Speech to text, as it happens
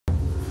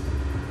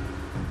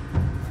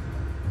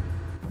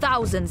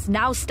thousands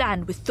now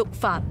stand with Thuk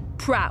Fan,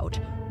 proud,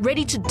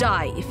 ready to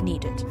die if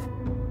needed.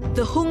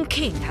 The Hung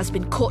king has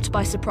been caught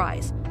by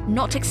surprise,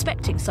 not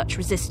expecting such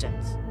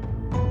resistance.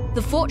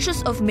 The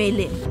fortress of Mei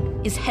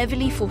Lim is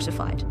heavily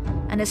fortified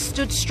and has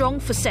stood strong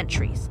for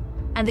centuries,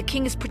 and the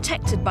king is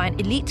protected by an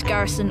elite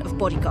garrison of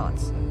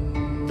bodyguards.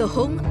 The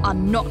Hung are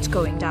not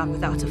going down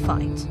without a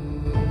fight.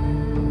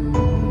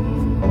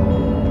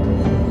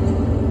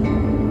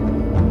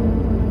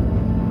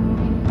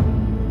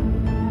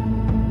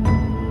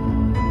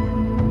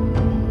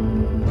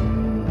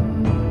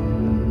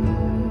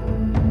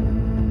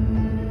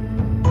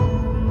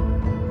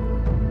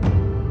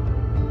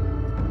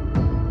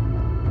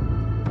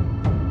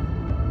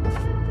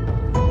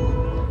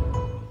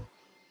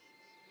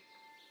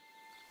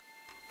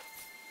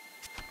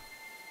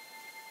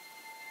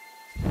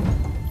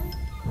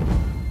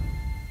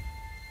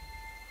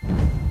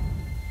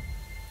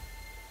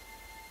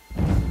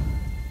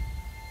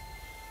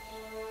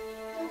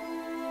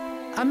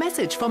 A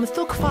message from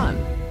Thuk Fan.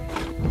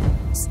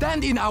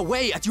 Stand in our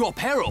way at your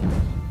peril.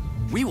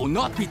 We will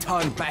not be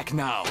turned back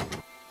now.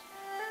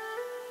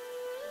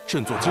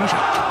 振作精神，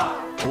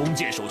弓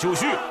箭手就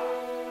绪。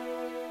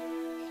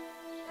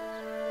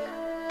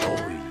對，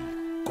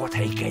個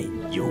體技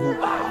要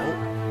飽。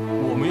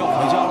我們要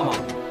回家了嗎？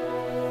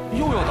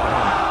又要打仗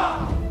嗎？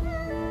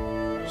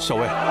校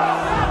尉。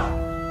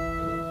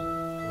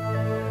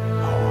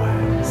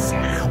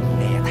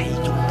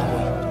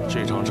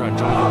這場戰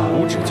爭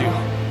永無止境。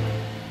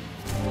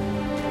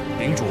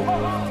領主。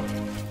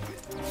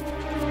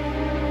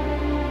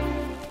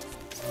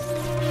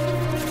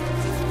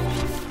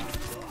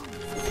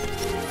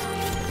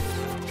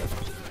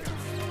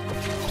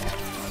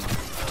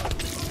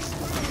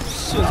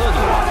 现在怎么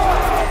办？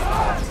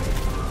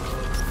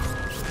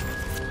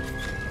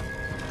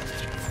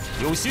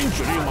有新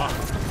指令吗？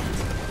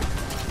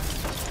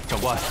长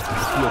官，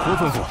有何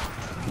吩咐？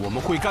我们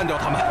会干掉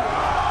他们。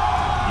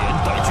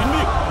严带军令。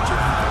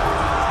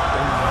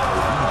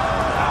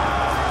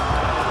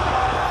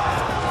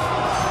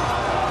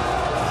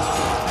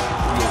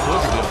有何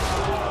指令？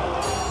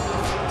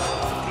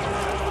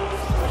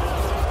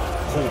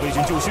后备军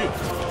就绪。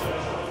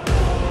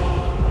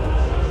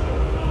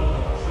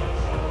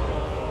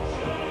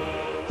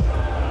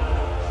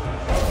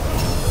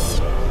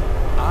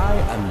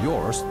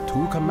 Yours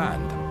to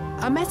command.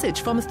 A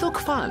message from Thuk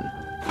Fan.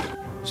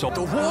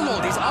 The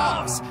warlord is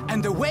ours,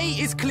 and the way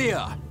is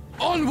clear.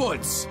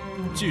 Onwards!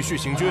 继续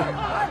行军。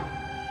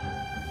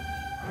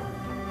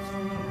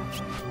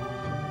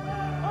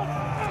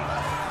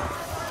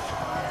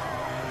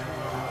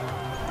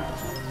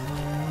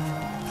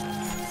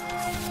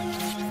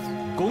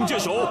弓箭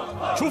手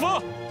出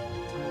发！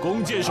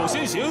弓箭手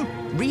先行。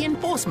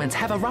 Reinforcements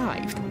have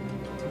arrived.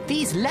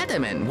 These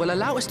leathermen will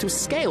allow us to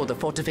scale the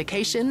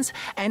fortifications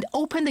and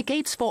open the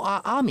gates for our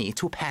army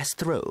to pass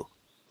through.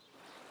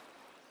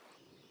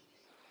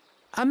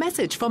 A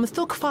message from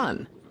Thuk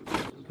Fan.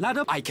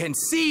 I can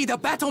see the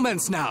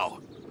battlements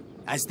now.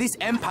 As this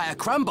empire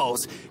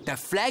crumbles, the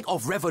flag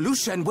of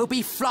revolution will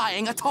be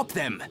flying atop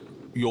them.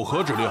 有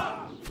何指令？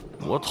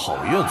我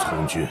讨厌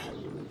从军。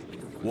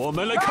我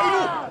们来开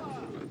路。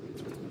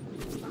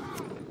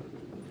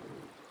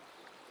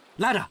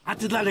Ladder at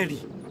the ready.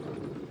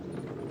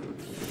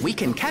 We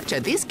can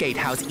capture this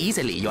gatehouse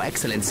easily, Your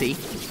Excellency.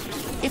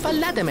 If a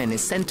ladderman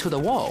is sent to the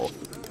wall,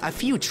 a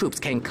few troops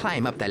can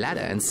climb up the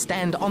ladder and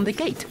stand on the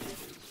gate.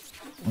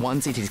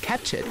 Once it is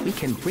captured, we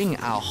can bring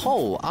our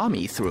whole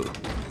army through.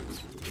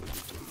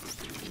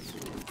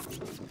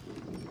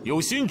 有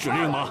新指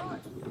令吗？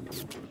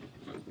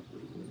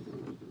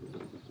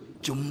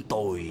 Chúng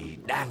tôi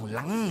đang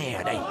lắng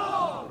nghe đây.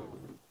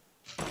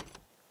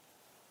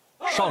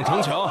 上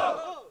城墙。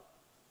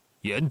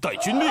严带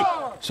军令。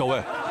校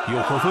尉，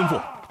有何吩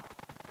咐？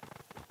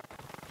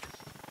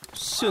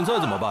 现在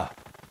怎么办？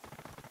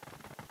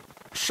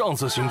上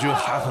次行军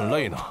还很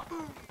累呢。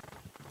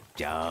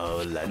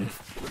Chờ lệnh.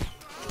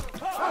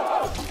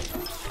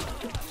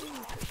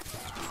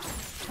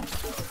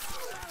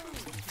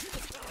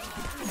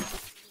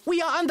 We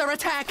are under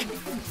attack.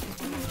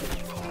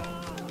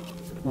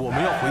 我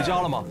们要回家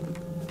了吗？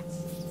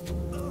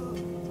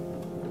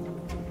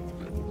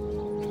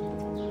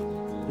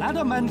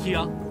 Laddermen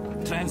here,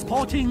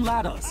 transporting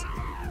ladders. "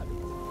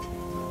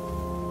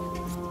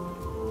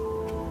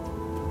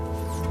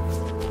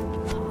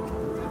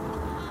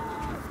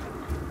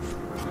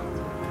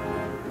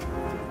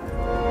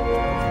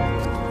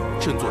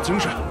振作精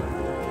神，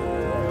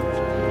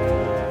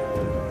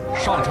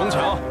上城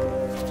墙。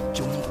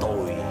 Chúng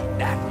tôi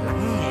đang lắng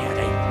nghe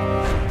đây.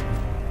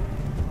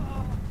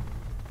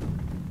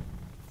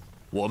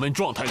 我们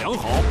状态良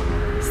好。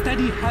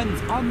 Steady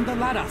hands on the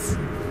ladders.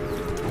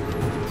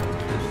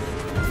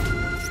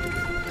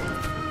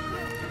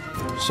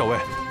 校尉，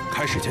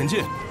开始前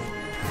进。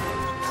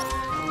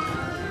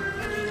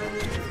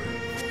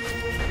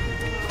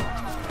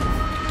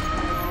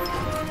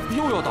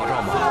又要打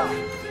仗吗？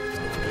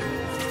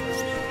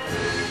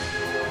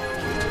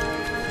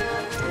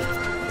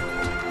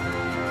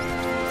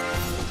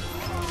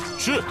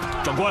 是，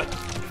长官，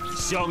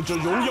向着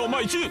荣耀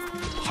迈进。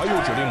还有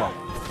指令吗？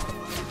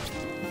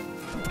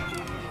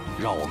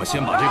让我们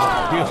先把这个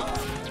搞定。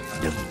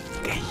Đừng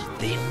gây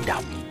tiếng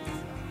động.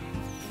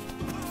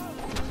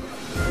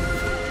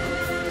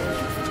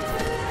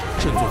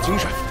 振作精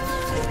神。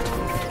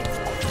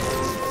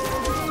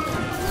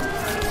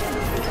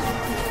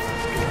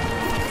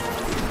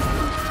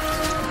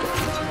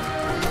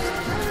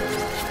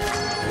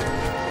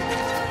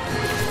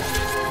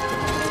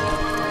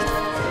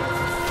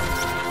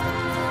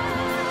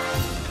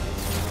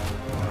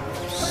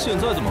现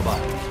在怎么办？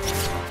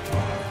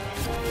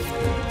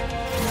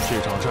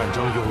这场战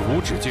争永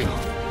无止境。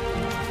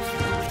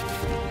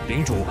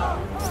领主，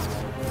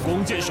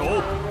弓箭手，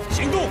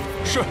行动！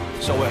是，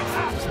校尉。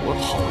我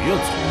讨厌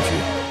从军。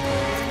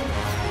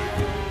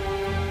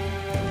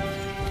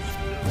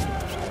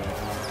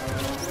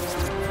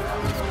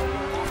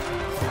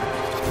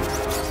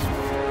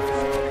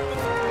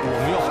我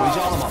们要回家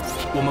了吗？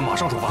我们马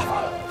上出发。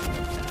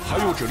还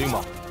有指令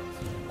吗？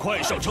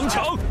快上城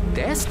墙！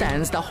 There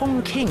stands the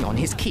Hong King on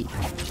his keep.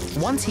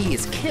 Once he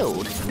is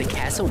killed, the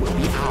castle will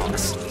be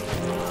ours.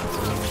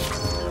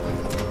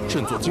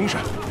 振作精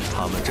神，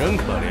他们真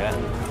可怜。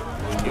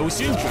有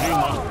新指令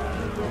吗？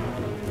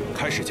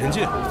开始前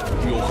进。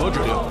有何指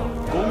令？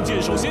弓箭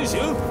手先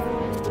行。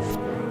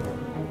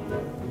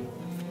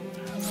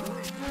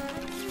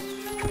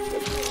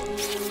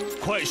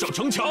快上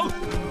城墙！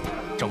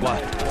长官，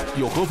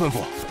有何吩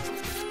咐？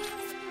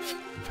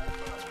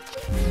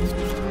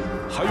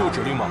还有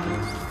指令吗？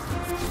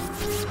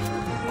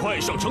快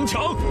上城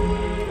墙！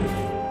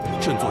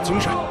振作精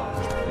神，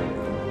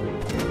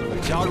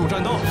加入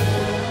战斗。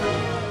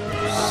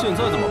现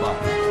在怎么办？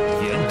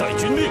严待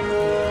军令。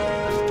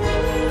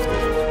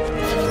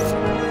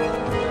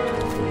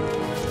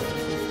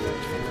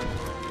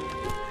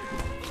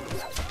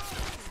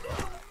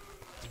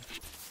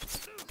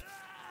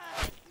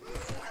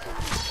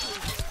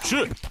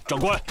是，长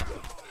官。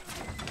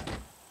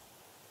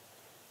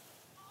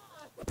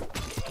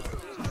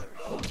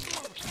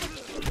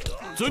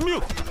遵命。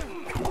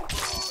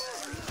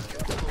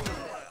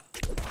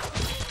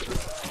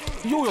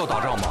又要打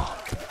仗吗？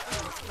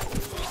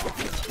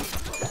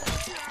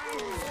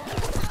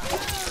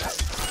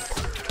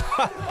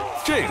哈，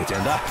这个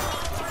简单。